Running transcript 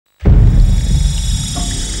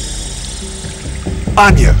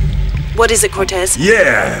Anya! What is it, Cortez?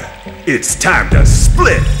 Yeah! It's time to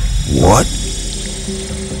split! What?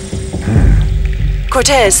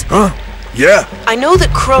 Cortez! Huh? Yeah? I know that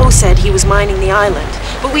Crow said he was mining the island,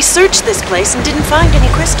 but we searched this place and didn't find any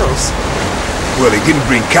crystals. Well, he didn't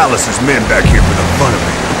bring Callus's men back here for the fun of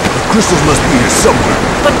it. The crystals must be here somewhere.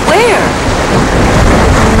 But where?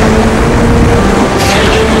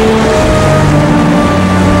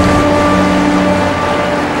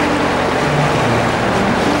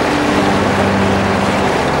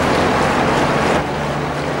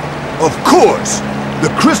 Of course! The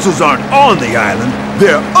crystals aren't on the island,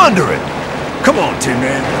 they're under it! Come on, Tin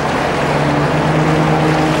Man.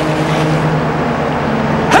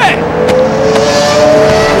 Hey!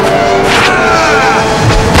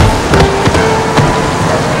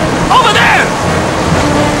 Over there!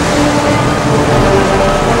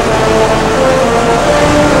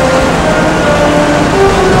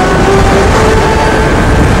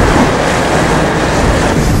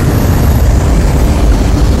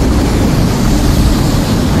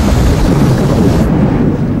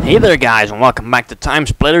 Hey there guys, and welcome back to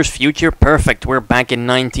TimeSplitters Future Perfect. We're back in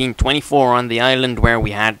 1924 on the island where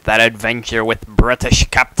we had that adventure with British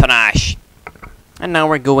Captain Ash. And now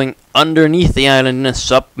we're going underneath the island in a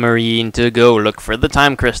submarine to go look for the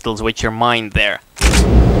time crystals which are mined there.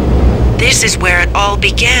 This is where it all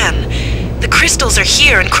began. The crystals are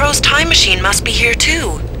here and Crow's time machine must be here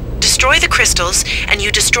too. Destroy the crystals and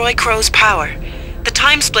you destroy Crow's power. The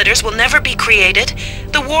TimeSplitters will never be created.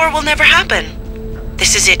 The war will never happen.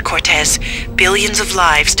 This is it, Cortez. Billions of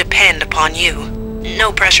lives depend upon you.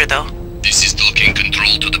 No pressure, though. This is docking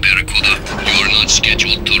control to the Barracuda. You are not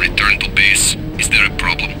scheduled to return to base. Is there a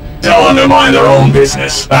problem? Tell them to mind their own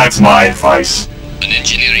business. That's my advice. An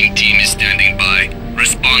engineering team is standing by.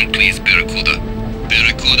 Respond, please, Barracuda.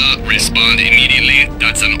 Barracuda, respond immediately.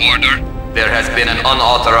 That's an order. There has been an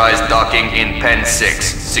unauthorized docking in Pen 6.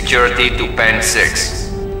 Security to Pen 6.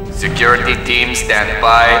 Security team stand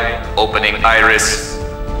by. Opening iris.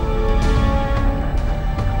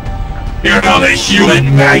 Here come the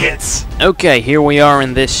human maggots. Okay, here we are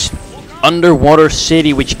in this underwater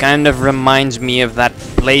city, which kind of reminds me of that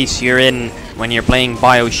place you're in when you're playing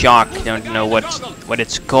BioShock. Don't know what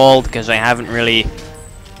it's called because I've only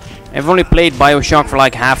played BioShock for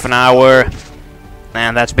like half an hour,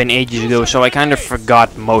 and that's been ages ago, so I kind of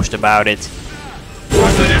forgot most about it.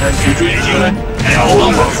 What's the difference between a human and a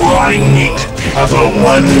lump of rotting meat? About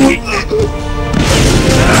 1 week.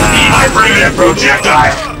 My primitive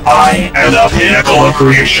projectile. I am the pinnacle of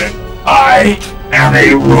creation. I am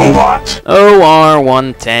a robot. Oh,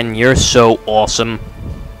 R-110, you're so awesome.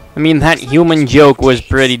 I mean, that human joke was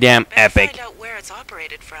pretty damn epic. Find out where it's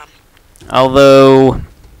operated from. Although,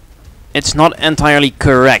 it's not entirely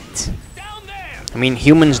correct. I mean,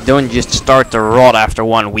 humans don't just start to rot after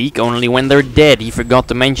 1 week, only when they're dead. He forgot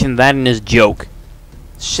to mention that in his joke.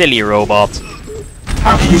 Silly robot.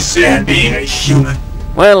 How can you stand being a human?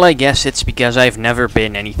 Well, I guess it's because I've never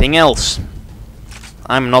been anything else.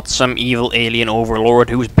 I'm not some evil alien overlord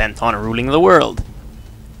who's bent on ruling the world.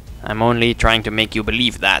 I'm only trying to make you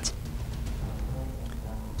believe that.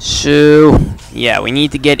 So, yeah, we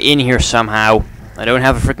need to get in here somehow. I don't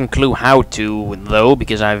have a freaking clue how to, though,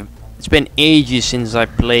 because it's been ages since I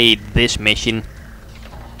played this mission.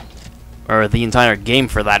 Or the entire game,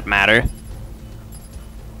 for that matter.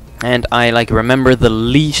 And I remember the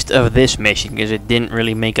least of this mission because it didn't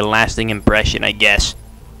really make a lasting impression, I guess.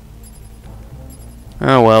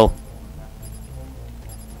 Oh well.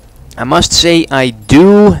 I must say I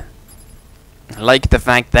do like the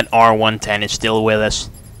fact that R-110 is still with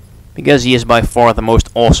us, because he is by far the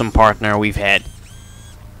most awesome partner we've had.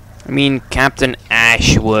 I mean, Captain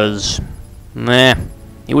Ash was meh.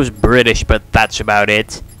 He was British, but that's about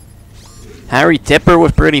it. Harry Tipper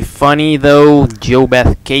was pretty funny though, Jo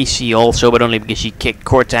Beth Casey also, but only because she kicked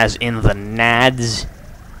Cortez in the nads.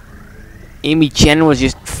 Amy Chen was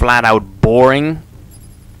just flat out boring.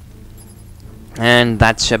 And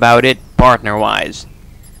that's about it, partner-wise.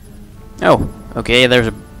 Oh, okay, there's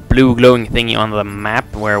a blue glowing thingy on the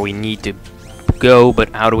map where we need to go, but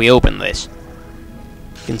how do we open this?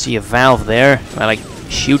 You can see a valve there. I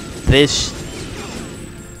shoot this.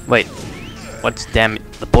 Wait. What's damn it?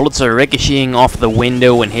 The bullets are ricocheting off the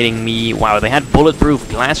window and hitting me. Wow, they had bulletproof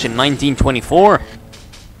glass in 1924?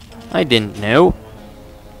 I didn't know.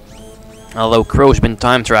 Although Crow's been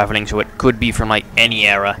time traveling, so it could be from any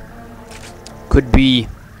era. Could be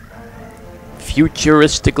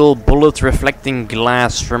futuristical bullet reflecting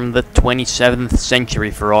glass from the 27th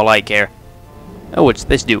century for all I care. Oh, what's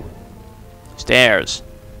this do? Stairs.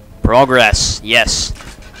 Progress, yes.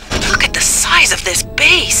 Look at the size of this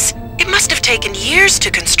base. It must have taken years to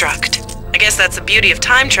construct. I guess that's the beauty of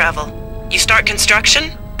time travel. You start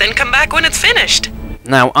construction, then come back when it's finished.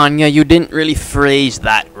 Now, Anya, you didn't really phrase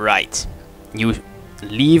that right. You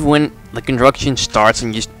leave when the construction starts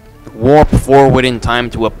and just warp forward in time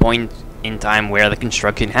to a point in time where the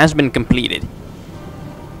construction has been completed.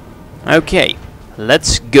 Okay,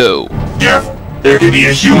 let's go. Jeff, there could be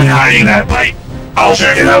a human hiding that pipe. I'll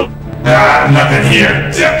check it out. Nothing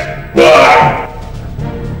here. Jeff.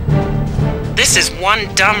 This is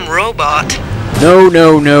one dumb robot. No,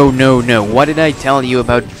 no, no, no, no. What did I tell you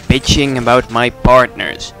about bitching about my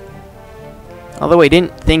partners? Although I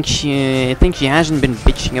think she hasn't been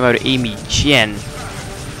bitching about Amy Chen.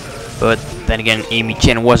 But then again, Amy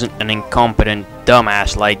Chen wasn't an incompetent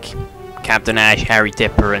dumbass like Captain Ash, Harry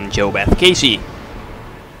Tipper, and Joe Beth Casey.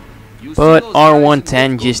 But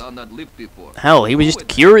R-110 just... Hell, he was just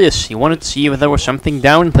curious. He wanted to see if there was something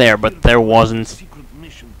down there, but there wasn't.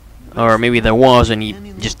 Or maybe there was, and he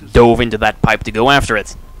just dove into that pipe to go after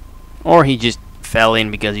it. Or he just fell in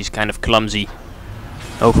because he's kind of clumsy.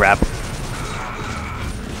 Oh crap.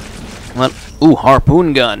 Well, ooh,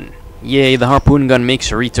 harpoon gun. Yay, the harpoon gun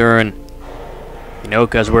makes a return. You know,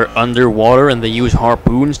 because we're underwater and they use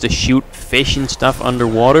harpoons to shoot fish and stuff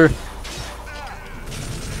underwater.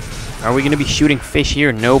 Are we going to be shooting fish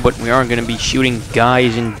here? No, but we are going to be shooting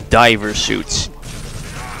guys in diver suits.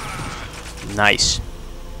 Nice.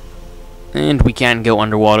 And we can go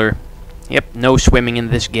underwater. Yep, no swimming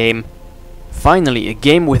in this game. Finally, a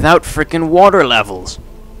game without frickin' water levels.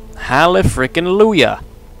 Hallelujah.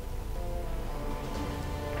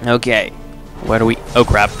 Okay, where do we... Oh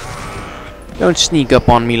crap. Don't sneak up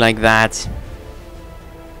on me like that.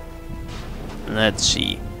 Let's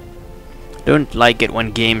see. Don't like it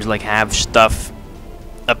when games like have stuff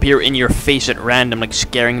appear in your face at random, like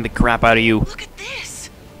scaring the crap out of you. Look at this.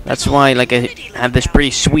 That's why, like, I had this pretty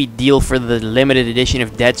sweet deal for the limited edition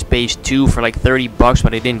of Dead Space 2 for like $30,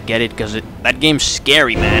 but I didn't get it because that game's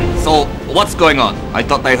scary, man. So, what's going on? I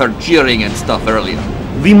thought I heard cheering and stuff earlier.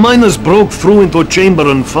 The miners broke through into a chamber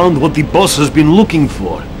and found what the boss has been looking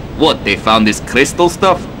for. What, they found this crystal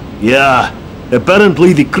stuff? Yeah,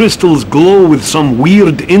 apparently the crystals glow with some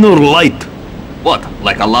weird inner light. What,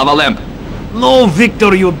 like a lava lamp? No,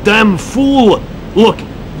 Victor, you damn fool! Look,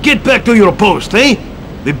 get back to your post, eh?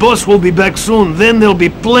 The boss will be back soon, then there'll be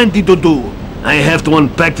plenty to do. I have to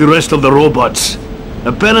unpack the rest of the robots.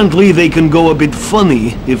 Apparently they can go a bit funny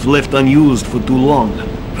if left unused for too long.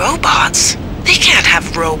 Robots? They can't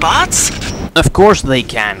have robots. Of course they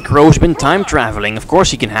can. Crow's been time traveling. Of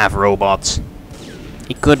course he can have robots.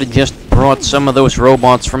 He could have just brought some of those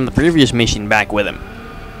robots from the previous mission back with him.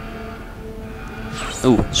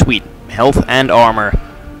 Ooh, sweet. Health and armor.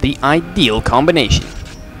 The ideal combination.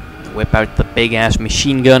 Whip out the big-ass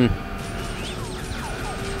machine gun.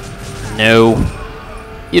 No.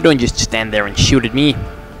 You don't just stand there and shoot at me.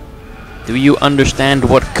 Do you understand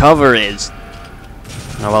what cover is?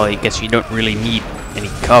 Oh, well, I guess you don't really need any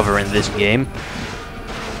cover in this game.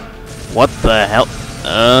 What the hell?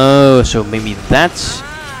 Oh, so maybe that's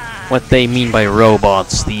what they mean by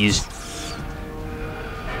robots. These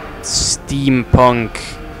steampunk,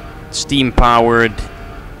 steam-powered,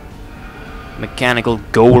 mechanical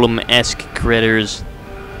golem-esque critters.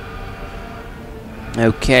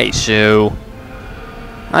 Okay, so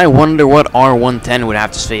I wonder what R-110 would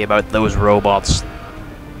have to say about those robots.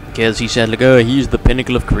 Because he said, like, oh, he's the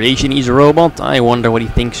pinnacle of creation, he's a robot. I wonder what he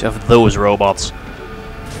thinks of those robots.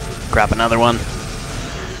 Crap, another one.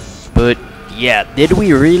 But, yeah, did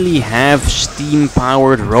we really have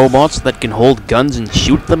steam-powered robots that can hold guns and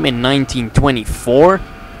shoot them in 1924?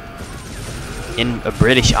 In a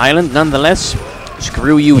British island, nonetheless?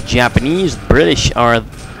 Screw you, Japanese. British are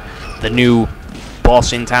the new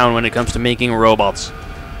boss in town when it comes to making robots.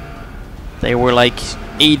 They were like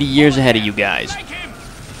 80 years ahead of you guys.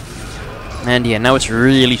 And yeah, now it's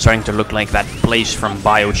really starting to look like that place from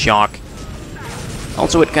BioShock.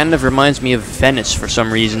 Also, it kind of reminds me of Venice for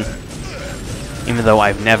some reason. Even though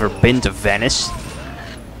I've never been to Venice.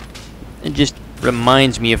 It just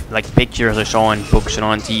reminds me of like pictures I saw in books and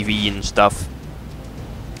on TV and stuff.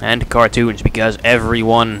 And cartoons, because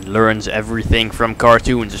everyone learns everything from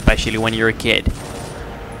cartoons, especially when you're a kid.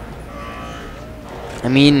 I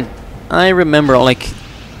mean, I remember like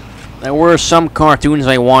there were some cartoons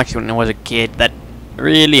I watched when I was a kid that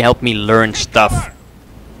really helped me learn stuff.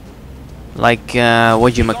 Like,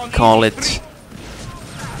 whatchamacallit?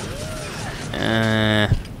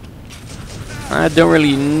 I don't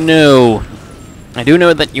really know. I do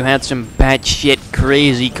know that you had some batshit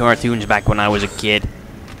crazy cartoons back when I was a kid.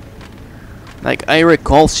 Like, I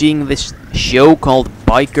recall seeing this show called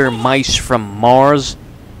Biker Mice from Mars.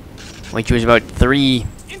 which was about 3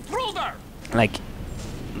 like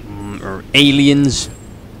aliens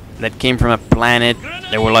that came from a planet.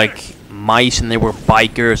 They were like mice, and they were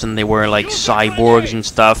bikers, and they were like cyborgs and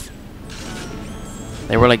stuff.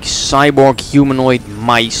 They were like cyborg humanoid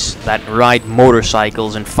mice that ride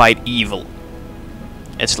motorcycles and fight evil.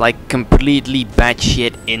 It's like completely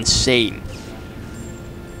batshit insane.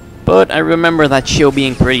 But I remember that show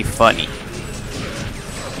being pretty funny.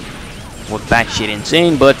 Well, batshit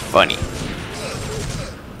insane, but funny.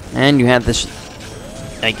 And you had this,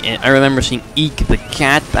 like, I remember seeing Eek the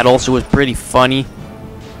cat. That also was pretty funny.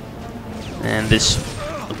 And this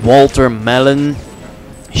Walter Mellon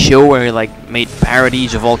show where he like made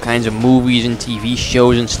parodies of all kinds of movies and TV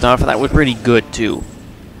shows and stuff. That was pretty good too.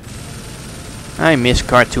 I miss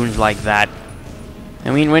cartoons like that.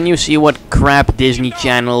 I mean, when you see what crap Disney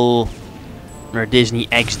Channel or Disney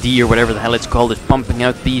XD or whatever the hell it's called is pumping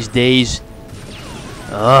out these days.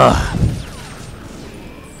 Ugh.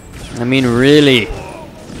 I mean, really.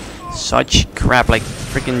 Such crap, like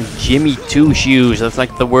freaking Jimmy Two Shoes. That's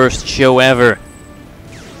like the worst show ever.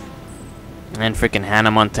 And freaking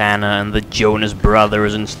Hannah Montana and the Jonas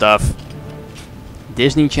Brothers and stuff.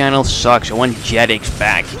 Disney Channel sucks. I want Jetix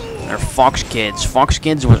back. Or Fox Kids. Fox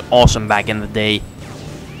Kids was awesome back in the day.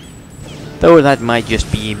 Though that might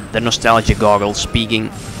just be the nostalgia goggles speaking.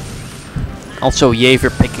 Also, yay for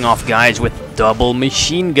picking off guys with double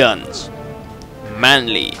machine guns.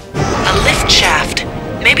 Manly. A lift shaft.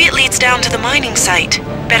 Maybe it leads down to the mining site.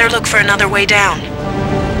 Better look for another way down.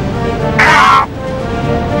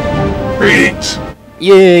 Greetings.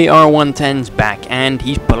 Yay, R-110's back, and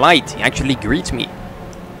he's polite. He actually greets me.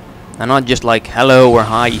 And not just like hello or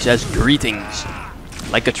hi, he says greetings.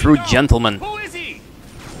 Like a true gentleman. Who is he?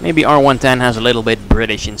 Maybe R-110 has a little bit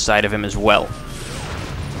British inside of him as well.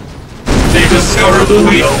 They discovered the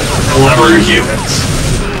wheel. Clever humans.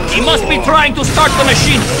 He must be trying to start the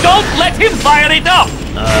machine. Don't let him fire it up!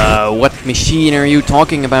 What machine are you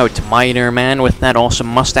talking about, miner man with that awesome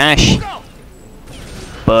mustache?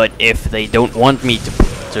 But if they don't want me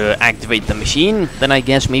to activate the machine, then I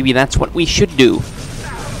guess maybe that's what we should do.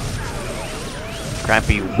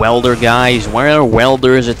 Crappy welder guys. Why are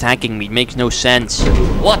welders attacking me? Makes no sense.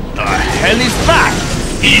 What the hell is that?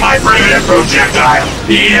 Eat my primitive projectile.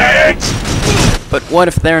 Eat it. But what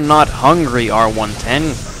if they're not hungry,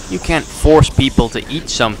 R-110? You can't force people to eat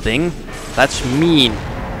something. That's mean.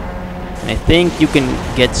 And I think you can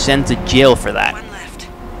get sent to jail for that. One left.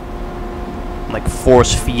 Like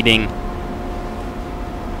force feeding.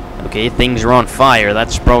 Okay, things are on fire.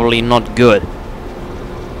 That's probably not good.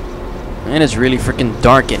 And it's really freaking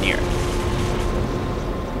dark in here.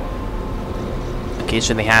 Okay,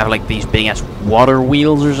 so they have like these big ass water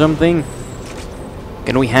wheels or something.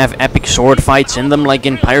 Can we have epic sword fights in them like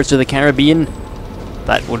in Pirates of the Caribbean?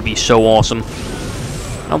 That would be so awesome.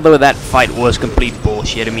 Although that fight was complete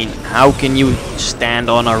bullshit. I mean, how can you stand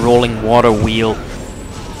on a rolling water wheel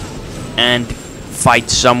and fight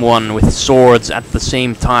someone with swords at the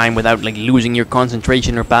same time without like losing your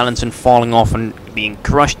concentration or balance and falling off and being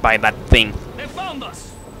crushed by that thing? They found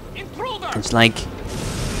us. Intruder. It's like,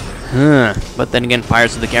 huh. But then again,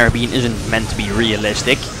 Pirates of the Caribbean isn't meant to be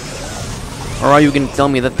realistic. Or are you gonna tell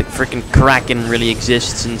me that the frickin' Kraken really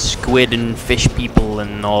exists and squid and fish people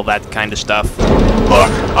and all that kind of stuff?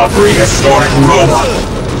 Look, a prehistoric robot.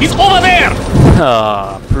 He's over there.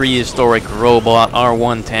 Ah, prehistoric robot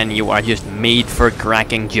R-110, you are just made for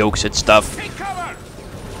cracking jokes at stuff. Take cover.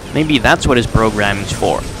 Maybe that's what his programming's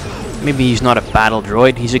for. Maybe he's not a battle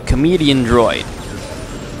droid, he's a comedian droid.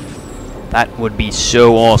 That would be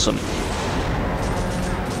so awesome.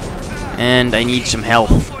 And I need some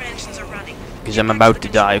help, because I'm about to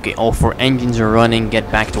die. Okay, all 4 engines are running. Get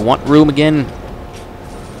back to what room again?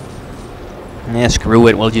 Yeah, screw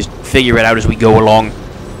it. We'll just figure it out as we go along.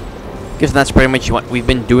 Because that's pretty much what we've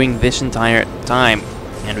been doing this entire time.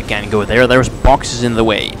 And we can't go there. There's boxes in the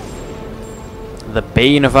way. The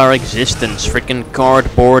bane of our existence. Frickin'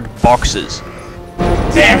 cardboard boxes.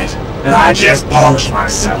 Damn it. And I just polished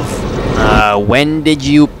myself. When did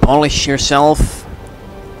you polish yourself?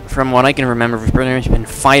 From what I can remember, you've pretty much been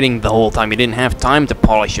fighting the whole time. You didn't have time to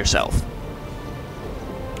polish yourself.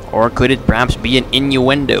 Or could it perhaps be an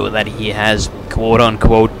innuendo that he has,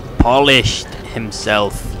 quote-unquote, polished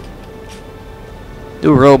himself?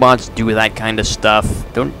 Do robots do that kind of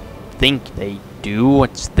stuff? Don't think they do.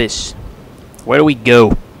 What's this? Where do we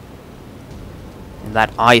go?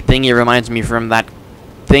 That eye thingy reminds me from that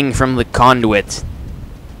thing from the conduit.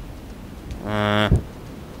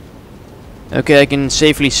 Okay, I can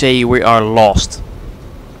safely say we are lost.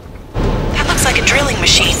 That looks like a drilling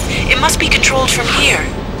machine. It must be controlled from here.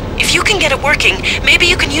 If If you can get it working, maybe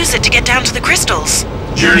you can use it to get down to the crystals.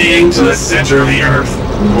 Journeying to the center of the Earth.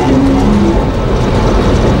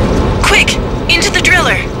 Quick, into the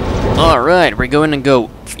driller. Alright, we're going to go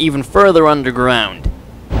even further underground.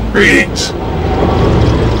 Greetings.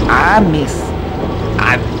 I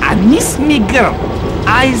miss me girl.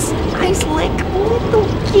 Eyes like little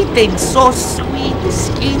kittens, so sweet.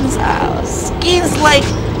 Skins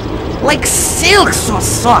like silk, so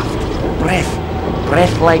soft.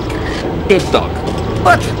 Breath like dead dog.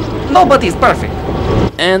 But nobody's perfect.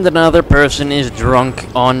 And another person is drunk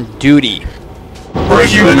on duty. For a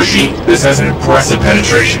human machine, this has an impressive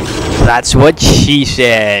penetration. That's what she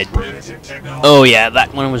said. Oh yeah,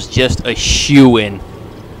 that one was just a shoo-in.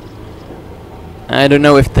 I don't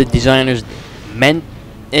know if the designers meant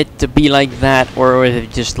it to be like that, or if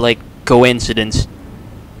it's just like coincidence.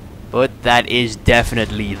 But that is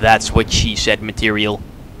definitely that's what she said material.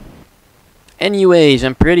 Anyways,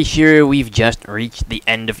 I'm pretty sure we've just reached the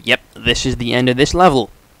end of... Yep, this is the end of this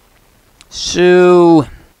level. So...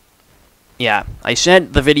 yeah, I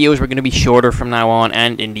said the videos were going to be shorter from now on,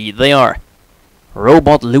 and indeed they are.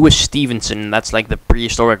 Robot Lewis Stevenson, that's like the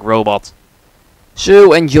prehistoric robot.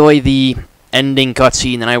 So enjoy the ending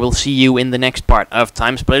cutscene, and I will see you in the next part of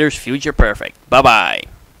TimeSplitters Future Perfect. Bye-bye.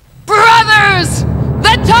 Brothers!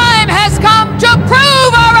 The time has come to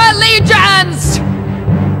prove our allegiance!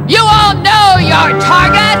 You all know your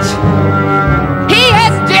target! He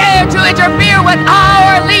has dared to interfere with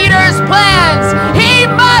our leader's plans! He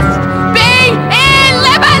must be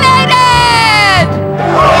eliminated!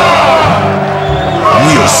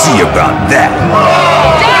 We'll see about that.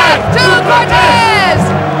 Death to Cortez!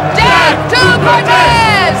 Death to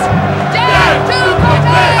Cortez! Death to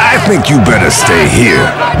Cortez! I think you better stay here.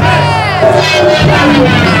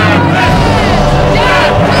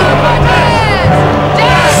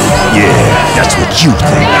 Yeah, that's what you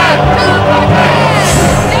think.